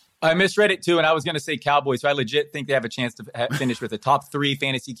Seahawks. I misread it too, and I was going to say Cowboys. So I legit think they have a chance to finish with a top 3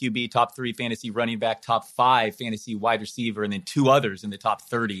 fantasy QB, top 3 fantasy running back, top 5 fantasy wide receiver, and then 2 others in the top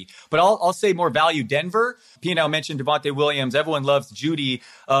 30. But I'll say more value Denver. P&L mentioned Devontae Williams. Everyone loves Judy,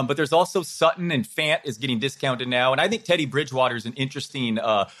 but there's also Sutton, and Fant is getting discounted now. And I think Teddy Bridgewater is an interesting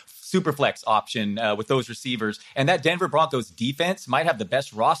super flex option with those receivers. And that Denver Broncos defense might have the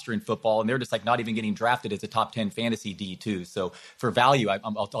best roster in football, and they're just like not even getting drafted as a top 10 fantasy D too. So for value,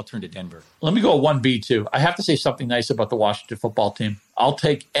 I'll turn to Denver. Let me go 1B too. I have to say something nice about the Washington football team. I'll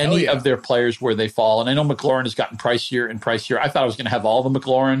take any of their players where they fall. And I know McLaurin has gotten pricier and pricier. I thought I was going to have all the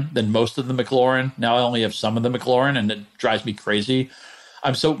McLaurin, then most of the McLaurin. Now I only have some of the McLaurin, and it drives me crazy.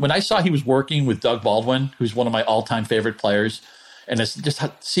 So when I saw he was working with Doug Baldwin, who's one of my all-time favorite players, and it's just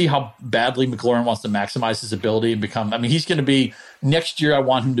see how badly McLaurin wants to maximize his ability and become, he's going to be, next year I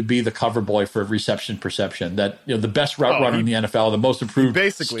want him to be the cover boy for reception perception, that, the best route runner in the NFL, the most improved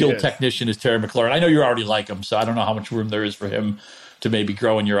skilled technician is Terry McLaurin. I know you already like him, so I don't know how much room there is for him to maybe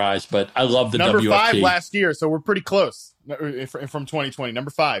grow in your eyes, but I love the number WFT. 5 last year, so we're pretty close from 2020.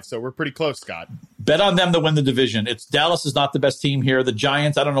 Number 5, so we're pretty close, Scott. Bet on them to win the division. Dallas is not the best team here. The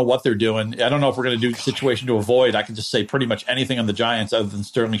Giants, I don't know what they're doing. I don't know if we're going to do situation to avoid. I can just say pretty much anything on the Giants other than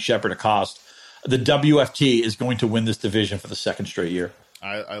Sterling Shepard at cost. The WFT is going to win this division for the second straight year.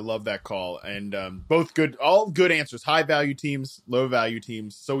 I love that call, and both good, all good answers. High value teams, low value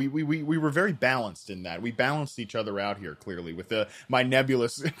teams. So we were very balanced in that. We balanced each other out here clearly with my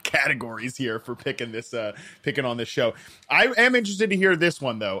nebulous categories here for picking on this show. I am interested to hear this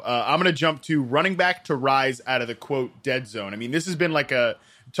one though. I'm going to jump to running back to rise out of the quote dead zone. This has been like a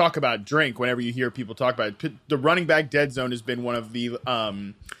talk about drink. Whenever you hear people talk about it, the running back dead zone has been one of the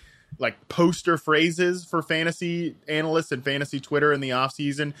like poster phrases for fantasy analysts and fantasy Twitter in the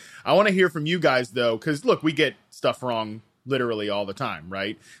offseason. I want to hear from you guys though, because look, we get stuff wrong literally all the time,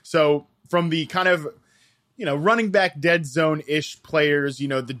 right? So from the kind of, running back dead zone-ish players, the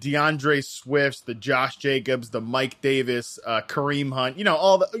DeAndre Swifts, the Josh Jacobs, the Mike Davis, Kareem Hunt,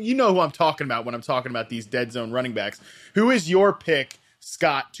 who I'm talking about when I'm talking about these dead zone running backs. Who is your pick,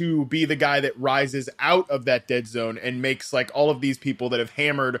 Scott, to be the guy that rises out of that dead zone and makes like all of these people that have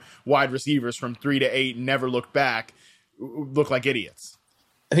hammered wide receivers from 3 to 8 and never looked back look like idiots?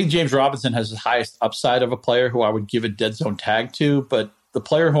 I think James Robinson has the highest upside of a player who I would give a dead zone tag to, but the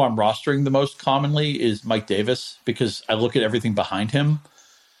player who I'm rostering the most commonly is Mike Davis because I look at everything behind him.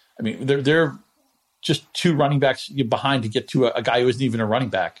 They're just 2 running backs behind to get to a guy who isn't even a running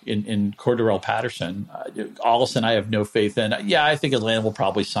back in Cordarrelle Patterson. Allison, I have no faith in. Yeah, I think Atlanta will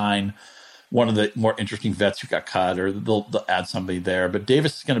probably sign one of the more interesting vets who got cut, or they'll add somebody there. But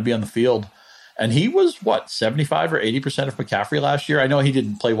Davis is going to be on the field. And he was, 75 or 80% of McCaffrey last year? I know he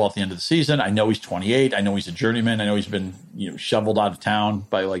didn't play well at the end of the season. I know he's 28. I know he's a journeyman. I know he's been shoveled out of town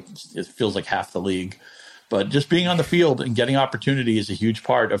by it feels like half the league. But just being on the field and getting opportunity is a huge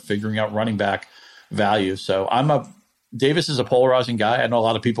part of figuring out running back value. So Davis is a polarizing guy. I know a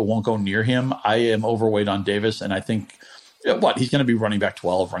lot of people won't go near him. I am overweight on Davis, and I think he's going to be running back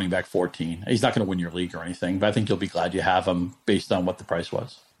 12, running back 14. He's not going to win your league or anything, but I think you'll be glad you have him based on what the price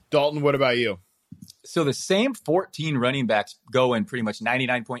was. Dalton, what about you? So the same 14 running backs go in pretty much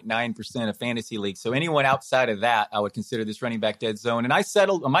 99.9% of fantasy leagues. So anyone outside of that, I would consider this running back dead zone. And I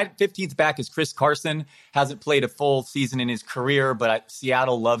settled, my 15th back is Chris Carson. Hasn't played a full season in his career, but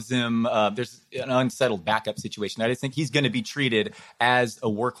Seattle loves him. There's an unsettled backup situation. I just think he's going to be treated as a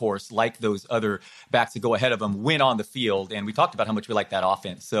workhorse like those other backs that go ahead of him when on the field. And we talked about how much we like that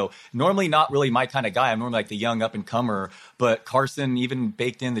offense. So normally not really my kind of guy. I'm normally like the young up-and-comer. But Carson, even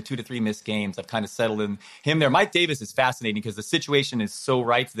baked in the 2 to 3 missed games, I've kind of settled in him there. Mike Davis is fascinating because the situation is so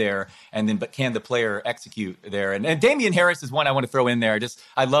right there. But can the player execute there? And Damian Harris is one I want to throw in there.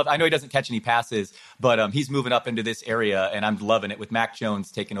 I know he doesn't catch any passes, but he's moving up into this area, and I'm loving it with Mac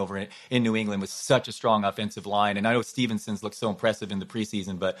Jones taking over in New England with such a strong offensive line. And I know Stevenson's looked so impressive in the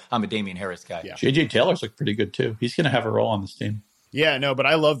preseason, but I'm a Damian Harris guy. Yeah. J.J. Taylor's looked pretty good too. He's going to have a role on this team. Yeah, no, but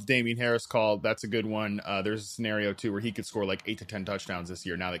I love Damian Harris call. That's a good one. There's a scenario too where he could score like 8 to 10 touchdowns this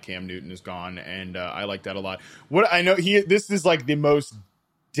year now that Cam Newton is gone, and I like that a lot. What I know, this is like the most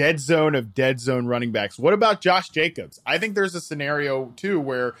dead zone of dead zone running backs. What about Josh Jacobs? I think there's a scenario too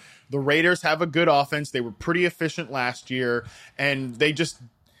where the Raiders have a good offense. They were pretty efficient last year, and they just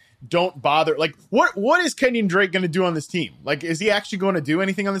don't bother. Like, what is Kenyon Drake going to do on this team? Like, is he actually going to do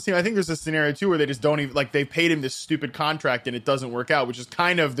anything on this team? I think there's a scenario too where they just don't even, like, they paid him this stupid contract and it doesn't work out, which is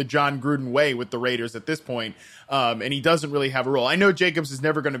kind of the John Gruden way with the Raiders at this point. And he doesn't really have a role. I know Jacobs is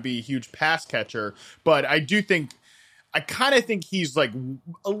never going to be a huge pass catcher, but I do think I kind of think he's like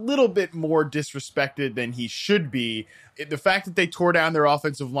a little bit more disrespected than he should be. The fact that they tore down their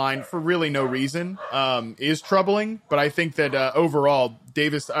offensive line for really no reason is troubling. But I think that overall,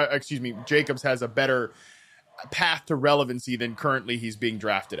 Jacobs has a better path to relevancy than currently he's being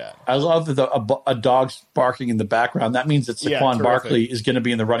drafted at. I love that a dog's barking in the background. That means that Saquon Barkley is going to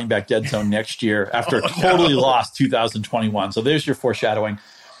be in the running back dead zone next year after a totally lost 2021. So there's your foreshadowing.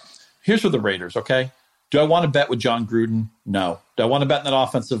 Here's for the Raiders, okay? Do I want to bet with John Gruden? No. Do I want to bet in that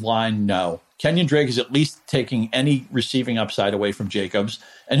offensive line? No. Kenyon Drake is at least taking any receiving upside away from Jacobs.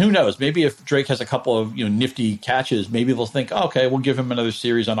 And who knows? Maybe if Drake has a couple of nifty catches, maybe they'll think, okay, we'll give him another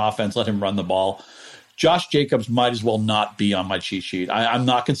series on offense, let him run the ball. Josh Jacobs might as well not be on my cheat sheet. I'm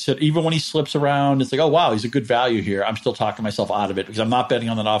not considering, even when he slips around, it's like, oh, wow, he's a good value here. I'm still talking myself out of it because I'm not betting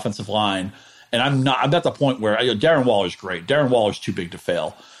on that offensive line. And I'm at the point where Darren Waller's great. Darren Waller's too big to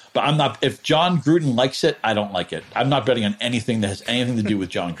fail. But I'm not. If John Gruden likes it, I don't like it. I'm not betting on anything that has anything to do with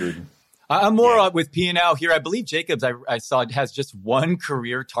John Gruden. I'm more with P&L here. I believe Jacobs, I saw, has just one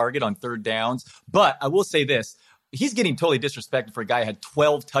career target on third downs. But I will say this. He's getting totally disrespected for a guy who had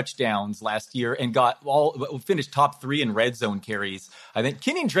 12 touchdowns last year and finished top 3 in red zone carries. I think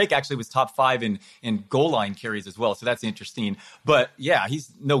Kenyon Drake actually was top 5 in goal line carries as well. So that's interesting. But yeah,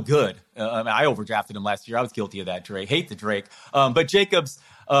 he's no good. I overdrafted him last year. I was guilty of that, Drake. Hate the Drake. But Jacobs,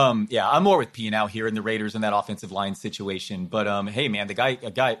 I'm more with P&L here in the Raiders in that offensive line situation. But hey, man, a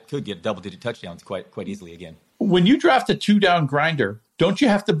guy could get double-digit touchdowns quite easily again. When you draft a 2-down grinder, don't you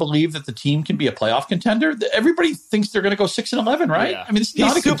have to believe that the team can be a playoff contender? Everybody thinks they're going to go 6-11, right? Yeah. I mean,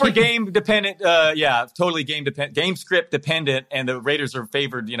 he's super game dependent. Totally game script dependent. And the Raiders are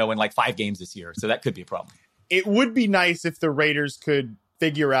favored, in like 5 games this year. So that could be a problem. It would be nice if the Raiders could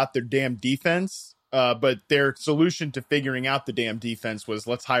figure out their damn defense. But their solution to figuring out the damn defense was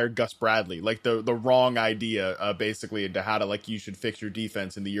let's hire Gus Bradley, like the wrong idea, basically, into how to you should fix your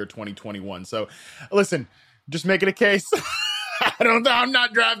defense in the year 2021. So listen, just making a case. I'm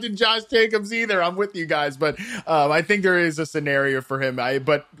not drafting Josh Jacobs either. I'm with you guys, but I think there is a scenario for him.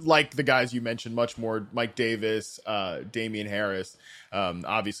 But like the guys you mentioned, much more Mike Davis, Damian Harris,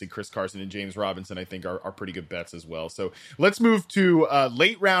 obviously Chris Carson and James Robinson, I think are pretty good bets as well. So let's move to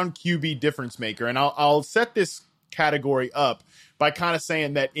late round QB difference maker. And I'll set this category up by kind of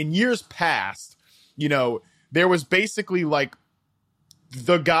saying that in years past, there was basically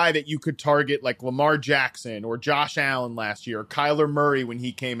the guy that you could target like Lamar Jackson or Josh Allen last year, or Kyler Murray when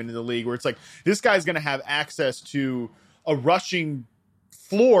he came into the league, where it's like, this guy's going to have access to a rushing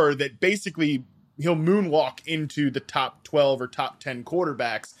floor that basically he'll moonwalk into the top 12 or top 10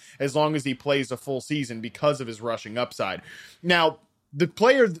 quarterbacks as long as he plays a full season because of his rushing upside. Now, the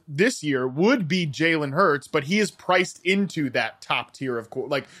player this year would be Jalen Hurts, but he is priced into that top tier of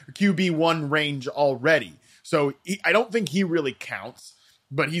QB1 range already. So I don't think he really counts.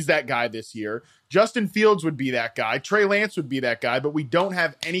 But he's that guy this year. Justin Fields would be that guy. Trey Lance would be that guy, but we don't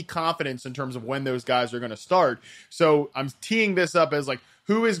have any confidence in terms of when those guys are going to start. So I'm teeing this up as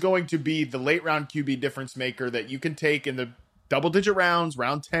who is going to be the late round QB difference maker that you can take in the double digit rounds,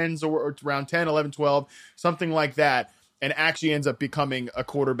 round 10s or round 10, 11, 12, something like that, and actually ends up becoming a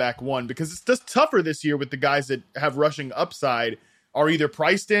quarterback one, because it's just tougher this year with the guys that have rushing upside are either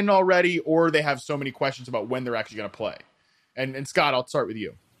priced in already or they have so many questions about when they're actually going to play. And Scott, I'll start with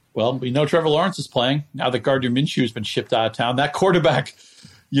you. Well, we know Trevor Lawrence is playing now that Gardner Minshew has been shipped out of town. That quarterback,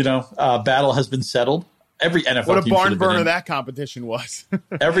 battle has been settled. Every NFL what a team barn burner that competition was.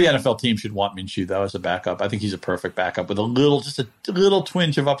 Every NFL team should want Minshew though as a backup. I think he's a perfect backup with a little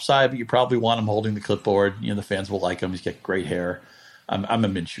twinge of upside, but you probably want him holding the clipboard. The fans will like him. He's got great hair. I'm a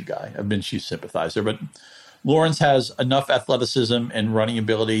Minshew guy, a Minshew sympathizer. But Lawrence has enough athleticism and running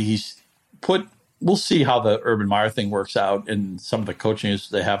ability. We'll see how the Urban Meyer thing works out and some of the coaching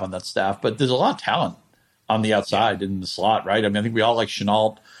they have on that staff. But there's a lot of talent on the outside in the slot, right? I mean, I think we all like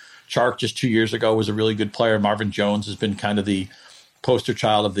Chenault. Chark just 2 years ago was a really good player. Marvin Jones has been kind of the poster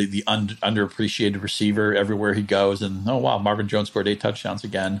child of the underappreciated receiver everywhere he goes. And, oh, wow, Marvin Jones scored 8 touchdowns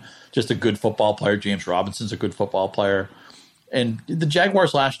again. Just a good football player. James Robinson's a good football player. And the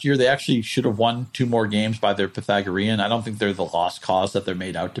Jaguars last year, they actually should have won 2 more games by their Pythagorean. I don't think they're the lost cause that they're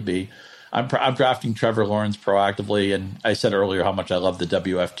made out to be. I'm drafting Trevor Lawrence proactively, and I said earlier how much I love the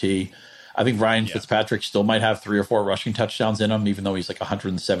WFT. I think Ryan Fitzpatrick still might have 3 or 4 rushing touchdowns in him, even though he's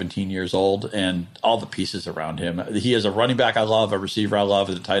 117 years old, and all the pieces around him. He is a running back I love, a receiver I love,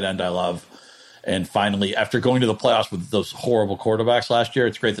 a tight end I love. And finally, after going to the playoffs with those horrible quarterbacks last year,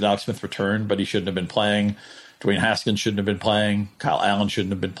 it's great that Alex Smith returned, but he shouldn't have been playing. Dwayne Haskins shouldn't have been playing. Kyle Allen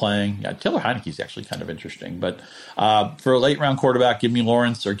shouldn't have been playing. Yeah, Taylor Heineke's actually kind of interesting. But for a late-round quarterback, give me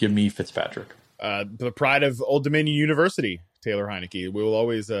Lawrence or give me Fitzpatrick. the pride of Old Dominion University, Taylor Heineke. We'll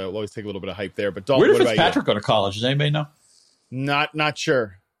always take a little bit of hype there. But Dalton, where did Fitzpatrick go to college? Does anybody know? Not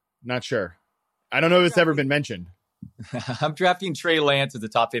sure. I don't know if it's ever been mentioned. I'm drafting Trey Lance as the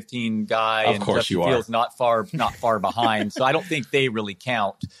top 15 guy, of course Justin you are. Fields not far behind. So I don't think they really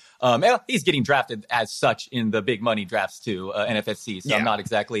count. He's getting drafted as such in the big money drafts too, NFFC. So I'm not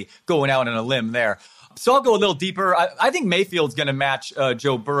exactly going out on a limb there. So I'll go a little deeper. I think Mayfield's going to match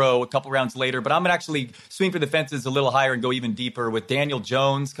Joe Burrow a couple rounds later, but I'm going to actually swing for the fences a little higher and go even deeper with Daniel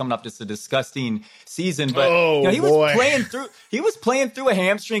Jones coming up. Just a disgusting season, but he was playing through a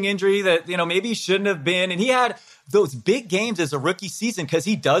hamstring injury that maybe he shouldn't have been, and he had those big games as a rookie season because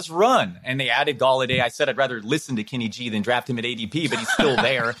he does run. And they added Golladay. I said I'd rather listen to Kenny G than draft him at ADP, but he's still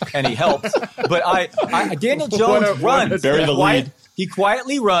there and he helps. But Daniel Jones runs. Bury the lead. He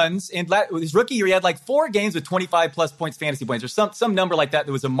quietly runs. And his rookie year, he had like 4 games with 25 plus points fantasy points or some number like that.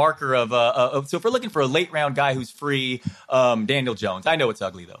 That was a marker of so if we're looking for a late round guy who's free, Daniel Jones. I know it's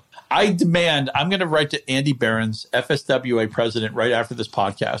ugly though. I'm going to write to Andy Behrens, FSWA president, right after this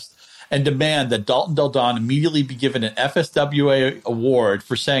podcast, and demand that Dalton Del Don immediately be given an FSWA award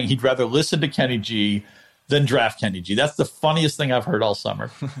for saying he'd rather listen to Kenny G than draft Kenny G. That's the funniest thing I've heard all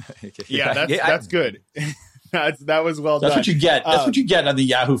summer. That's good. That was well done. That's what you get. That's what you get on the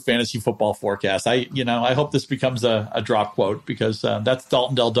Yahoo Fantasy Football Forecast. I hope this becomes a drop quote because that's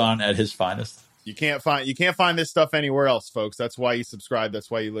Dalton Del Don at his finest. You can't find this stuff anywhere else, folks. That's why you subscribe. That's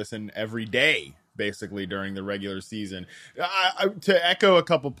why you listen every day, basically during the regular season. To echo a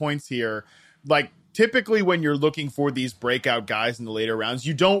couple points here, like typically when you're looking for these breakout guys in the later rounds,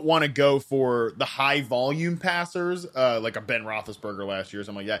 you don't want to go for the high volume passers, like a Ben Roethlisberger last year or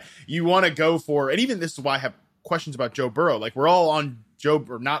something like that. You want to go for, and even this is why I have questions about Joe Burrow. Like we're all on Joe,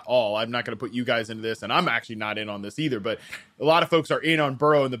 or not all. I'm not going to put you guys into this, and I'm actually not in on this either. But a lot of folks are in on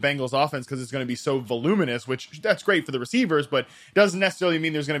Burrow and the Bengals offense because it's going to be so voluminous, which that's great for the receivers, but it doesn't necessarily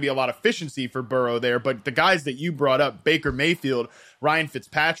mean there's going to be a lot of efficiency for Burrow there. But the guys that you brought up, Baker Mayfield, Ryan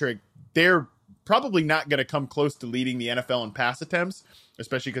Fitzpatrick, they're probably not going to come close to leading the NFL in pass attempts,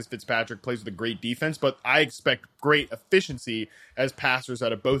 especially because Fitzpatrick plays with a great defense. But I expect great efficiency as passers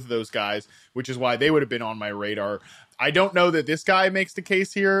out of both of those guys, which is why they would have been on my radar. I don't know that this guy makes the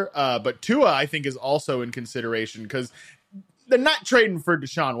case here, but Tua, I think, is also in consideration because they're not trading for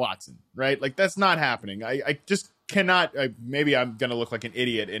Deshaun Watson, right? Like, that's not happening. I just cannot. Maybe I'm going to look like an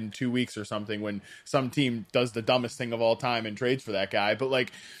idiot in 2 weeks or something when some team does the dumbest thing of all time and trades for that guy. But,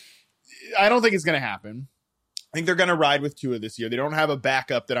 like, I don't think it's going to happen. I think they're going to ride with Tua this year. They don't have a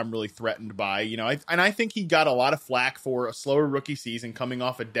backup that I'm really threatened by, and I think he got a lot of flack for a slower rookie season coming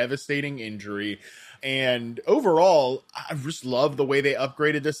off a devastating injury. And overall, I just love the way they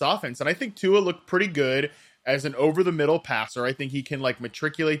upgraded this offense. And I think Tua looked pretty good as an over-the-middle passer. I think he can, like,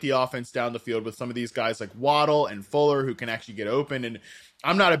 matriculate the offense down the field with some of these guys like Waddle and Fuller who can actually get open. And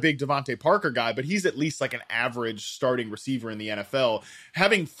I'm not a big Devontae Parker guy, but he's at least like an average starting receiver in the NFL.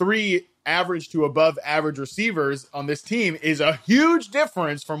 Having 3 average to above average receivers on this team is a huge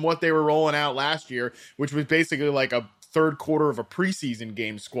difference from what they were rolling out last year, which was basically like a third quarter of a preseason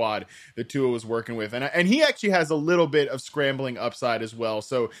game squad that Tua was working with. And he actually has a little bit of scrambling upside as well.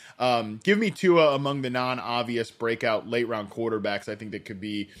 So give me Tua among the non-obvious breakout late round quarterbacks. I think that could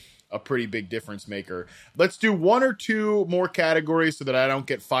be a pretty big difference maker. Let's do 1 or 2 more categories so that I don't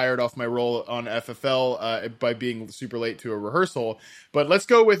get fired off my role on FFL by being super late to a rehearsal. But let's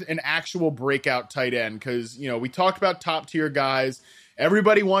go with an actual breakout tight end because, we talked about top tier guys.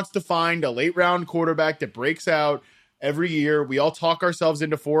 Everybody wants to find a late round quarterback that breaks out every year. We all talk ourselves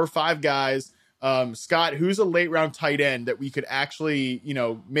into 4 or 5 guys. Scott, who's a late round tight end that we could actually,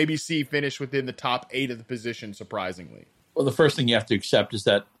 maybe see finish within the top 8 of the position, surprisingly? Well, the first thing you have to accept is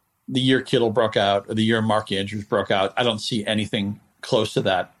that the year Kittle broke out or the year Mark Andrews broke out, I don't see anything close to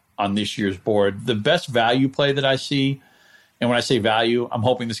that on this year's board. The best value play that I see, and when I say value, I'm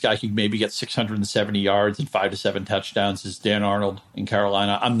hoping this guy can maybe get 670 yards and 5 to 7 touchdowns, is Dan Arnold in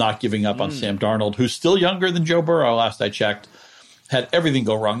Carolina. I'm not giving up on Sam Darnold, who's still younger than Joe Burrow, last I checked. Had everything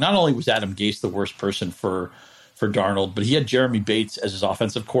go wrong. Not only was Adam Gase the worst person for Darnold, but he had Jeremy Bates as his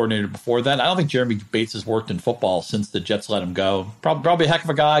offensive coordinator before that. I don't think Jeremy Bates has worked in football since the Jets let him go. Probably a heck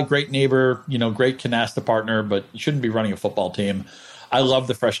of a guy, great neighbor, great canasta partner, but he shouldn't be running a football team. I love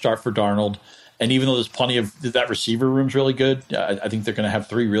the fresh start for Darnold. And even though there's plenty of that receiver room's really good, I think they're going to have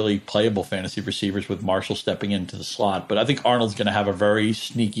 3 really playable fantasy receivers with Marshall stepping into the slot. But I think Arnold's going to have a very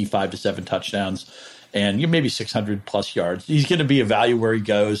sneaky 5 to 7 touchdowns and maybe 600 plus yards. He's going to be a value where he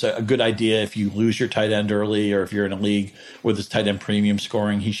goes. A good idea if you lose your tight end early or if you're in a league with his tight end premium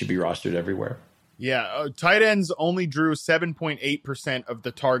scoring, he should be rostered everywhere. Yeah, tight ends only drew 7.8% of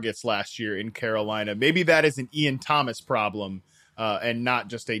the targets last year in Carolina. Maybe that is an Ian Thomas problem and not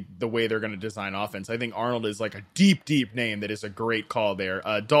just the way they're going to design offense. I think Arnold is like a deep, deep name that is a great call there.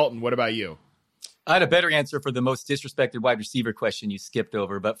 Dalton, what about you? I had a better answer for the most disrespected wide receiver question you skipped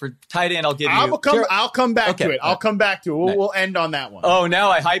over, but for tight end, I'll give you. I'll come back to it. I'll come back to it. We'll end on that one. Oh,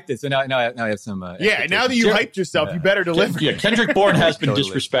 now I hyped it, so now I have some. Now that you hyped yourself, you better deliver. Yeah, Kendrick Bourne has been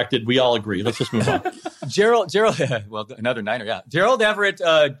disrespected. We all agree. Let's just move on. Gerald, well, another Niner, yeah. Gerald Everett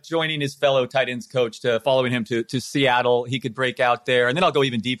joining his fellow tight ends coach following him to Seattle. He could break out there, and then I'll go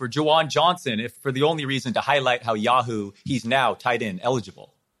even deeper. Juwan Johnson, if for the only reason to highlight how Yahoo he's now tight end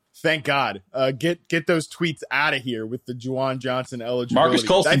eligible. Thank God. Get those tweets out of here with the Juwan Johnson eligibility. Marcus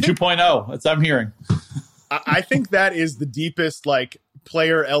Colston 2.0. That's what I'm hearing. I think that is the deepest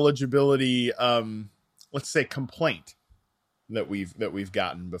player eligibility, let's say complaint that we've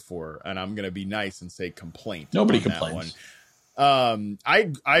gotten before. And I'm going to be nice and say complaint. Nobody complains.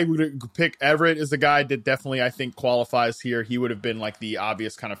 I would pick Everett as the guy that definitely I think qualifies here. He would have been like the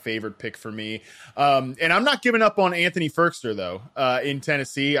obvious kind of favorite pick for me. And I'm not giving up on Anthony Ferkster though, in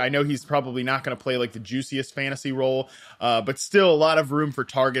Tennessee. I know he's probably not going to play like the juiciest fantasy role, but still a lot of room for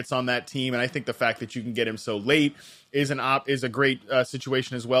targets on that team. And I think the fact that you can get him so late is a great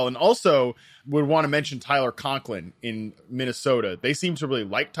situation as well. And also would want to mention Tyler Conklin in Minnesota. They seem to really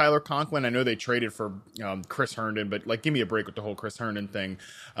like Tyler Conklin. I know they traded for Chris Herndon, but give me a break with the whole Chris Herndon thing.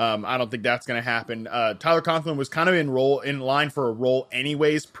 I don't think that's going to happen. Tyler Conklin was kind of in line for a role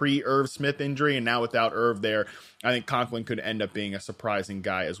anyways pre-Irv Smith injury, and now without Irv there, I think Conklin could end up being a surprising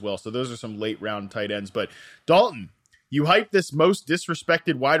guy as well. So those are some late round tight ends. But Dalton, you hyped this most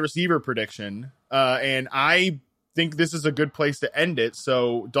disrespected wide receiver prediction, and I think this is a good place to end it.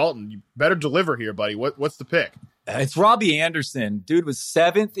 So Dalton, you better deliver here, buddy. What's the pick? It's Robbie Anderson. Dude was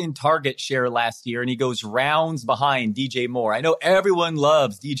 7th in target share last year, and he goes rounds behind DJ Moore. I know everyone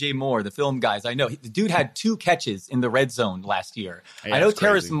loves DJ Moore, the film guys. I know the dude had 2 catches in the red zone last year. Yeah,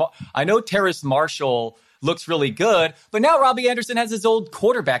 I know Terrace Marshall looks really good, but now Robbie Anderson has his old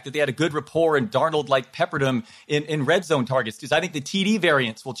quarterback that they had a good rapport, and Darnold peppered him in red zone targets. Because I think the TD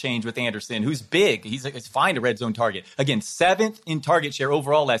variants will change with Anderson, who's big. He's fine a red zone target. Again, 7th in target share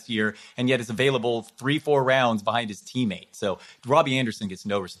overall last year, and yet is available 3-4 rounds behind his teammate. So Robbie Anderson gets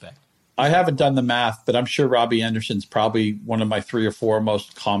no respect. I haven't done the math, but I'm sure Robbie Anderson's probably one of my 3 or 4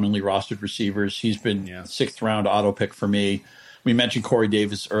 most commonly rostered receivers. He's been 6th round auto pick for me. We mentioned Corey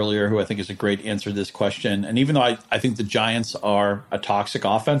Davis earlier, who I think is a great answer to this question. And even though I think the Giants are a toxic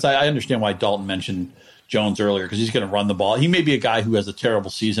offense, I understand why Dalton mentioned Jones earlier, because he's going to run the ball. He may be a guy who has a terrible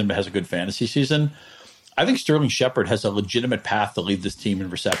season but has a good fantasy season. I think Sterling Shepard has a legitimate path to lead this team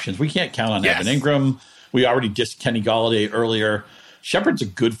in receptions. We can't count on Evan Ingram. We already dissed Kenny Golladay earlier. Shepard's a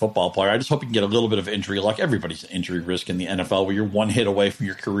good football player. I just hope he can get a little bit of injury luck. Everybody's injury risk in the NFL where you're one hit away from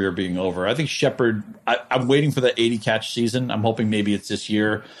your career being over. I think Shepard, I'm waiting for the 80-catch season. I'm hoping maybe it's this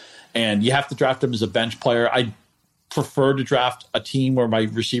year. And you have to draft him as a bench player. I prefer to draft a team where my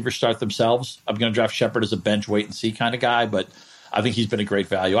receivers start themselves. I'm going to draft Shepard as a bench wait-and-see kind of guy, but I think he's been a great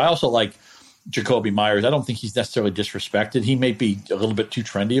value. I also like Jacoby Myers. I don't think he's necessarily disrespected. He may be a little bit too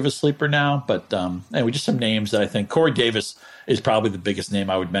trendy of a sleeper now, but anyway, just some names that I think. Corey Davis is probably the biggest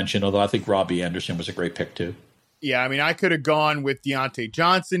name I would mention, although I think Robbie Anderson was a great pick too. Yeah, I mean, I could have gone with Deontay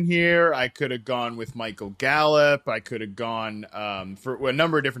Johnson here. I could have gone with Michael Gallup. I could have gone for a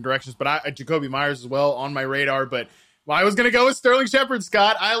number of different directions, but Jacoby Myers as well on my radar, but I was going to go with Sterling Shepard,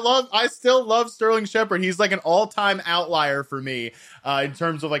 Scott. I still love Sterling Shepard. He's like an all-time outlier for me in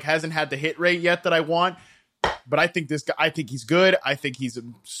terms of hasn't had the hit rate yet that I want. But I think he's good. I think he's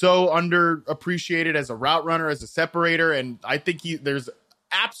so underappreciated as a route runner, as a separator. And I think there's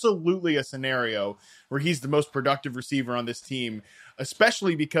absolutely a scenario where he's the most productive receiver on this team,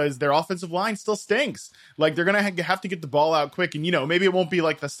 especially because their offensive line still stinks. They're going to have to get the ball out quick. And, maybe it won't be the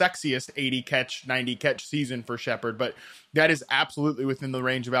sexiest 80-catch, 90-catch season for Shepard, but that is absolutely within the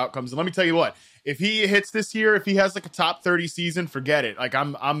range of outcomes. And let me tell you what, if he hits this year, if he has a top 30 season, forget it.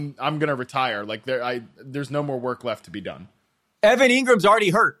 I'm going to retire. There's no more work left to be done. Evan Ingram's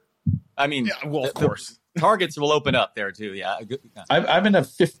already hurt. I mean, of course. Targets will open up there too. Yeah, I'm in a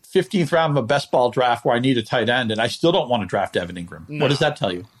 15th round of a best ball draft where I need a tight end, and I still don't want to draft Evan Ingram. No. What does that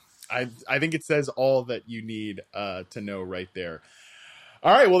tell you? I think it says all that you need to know right there.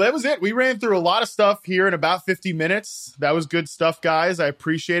 All right, well, that was it. We ran through a lot of stuff here in about 50 minutes. That was good stuff, guys. I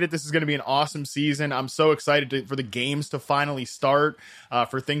appreciate it. This is going to be an awesome season. I'm so excited for the games to finally start,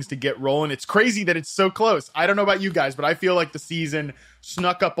 for things to get rolling. It's crazy that it's so close. I don't know about you guys, but I feel like the season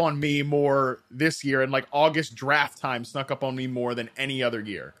snuck up on me more this year, and August draft time snuck up on me more than any other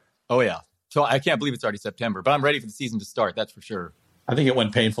year. Oh, yeah. So I can't believe it's already September, but I'm ready for the season to start. That's for sure. I think it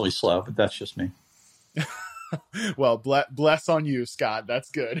went painfully slow, but that's just me. Well, bless on you, Scott.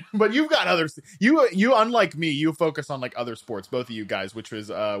 That's good. But you've got others. You unlike me, you focus on like other sports, both of you guys, which is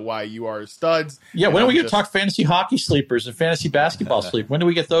why you are studs. Yeah, when do we get to talk fantasy hockey sleepers and fantasy basketball sleep? When do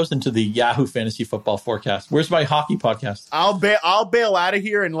we get those into the Yahoo Fantasy Football Forecast? Where's my hockey podcast? I'll bail out of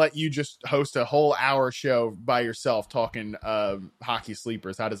here and let you just host a whole hour show by yourself talking hockey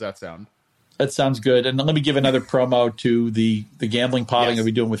sleepers. How does that sound? That sounds good. And let me give another promo to the gambling pod I'm going to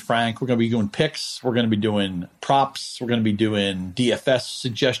be doing with Frank. We're going to be doing picks. We're going to be doing props. We're going to be doing DFS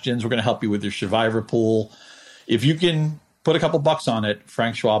suggestions. We're going to help you with your survivor pool. If you can put a couple bucks on it,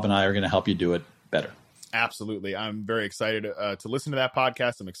 Frank Schwab and I are going to help you do it better. Absolutely. I'm very excited to listen to that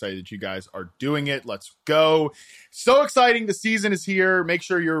podcast. I'm excited that you guys are doing it. Let's go. So exciting. The season is here. Make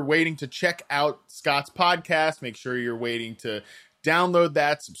sure you're waiting to check out Scott's podcast. Make sure you're waiting to download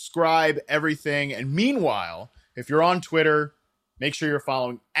that, subscribe, everything. And meanwhile, if you're on Twitter, make sure you're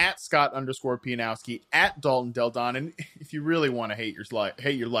following at Scott_Pianowski, at Dalton Del Don. And if you really want to hate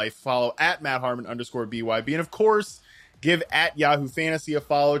your life, follow at Matt Harmon_BYB. And of course, give at Yahoo Fantasy a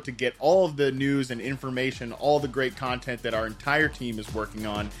follow to get all of the news and information, all the great content that our entire team is working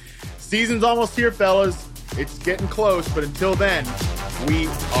on. Season's almost here, fellas. It's getting close, but until then, we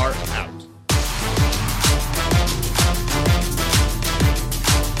are out.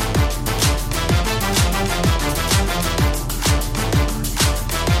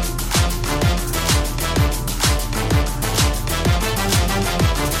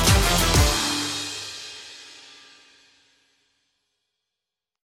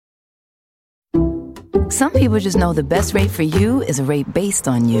 Some people just know the best rate for you is a rate based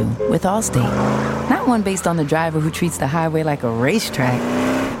on you with Allstate. Not one based on the driver who treats the highway like a racetrack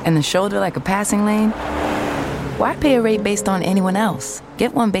and the shoulder like a passing lane. Why pay a rate based on anyone else?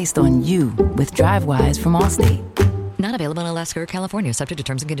 Get one based on you with DriveWise from Allstate. Not available in Alaska or California, subject to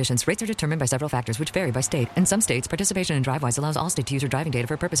terms and conditions. Rates are determined by several factors, which vary by state. In some states, participation in DriveWise allows Allstate to use your driving data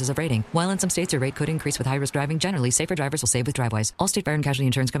for purposes of rating. While in some states, your rate could increase with high-risk driving. Generally, safer drivers will save with DriveWise. Allstate Fire and Casualty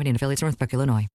Insurance Company and affiliates, Northbrook, Illinois.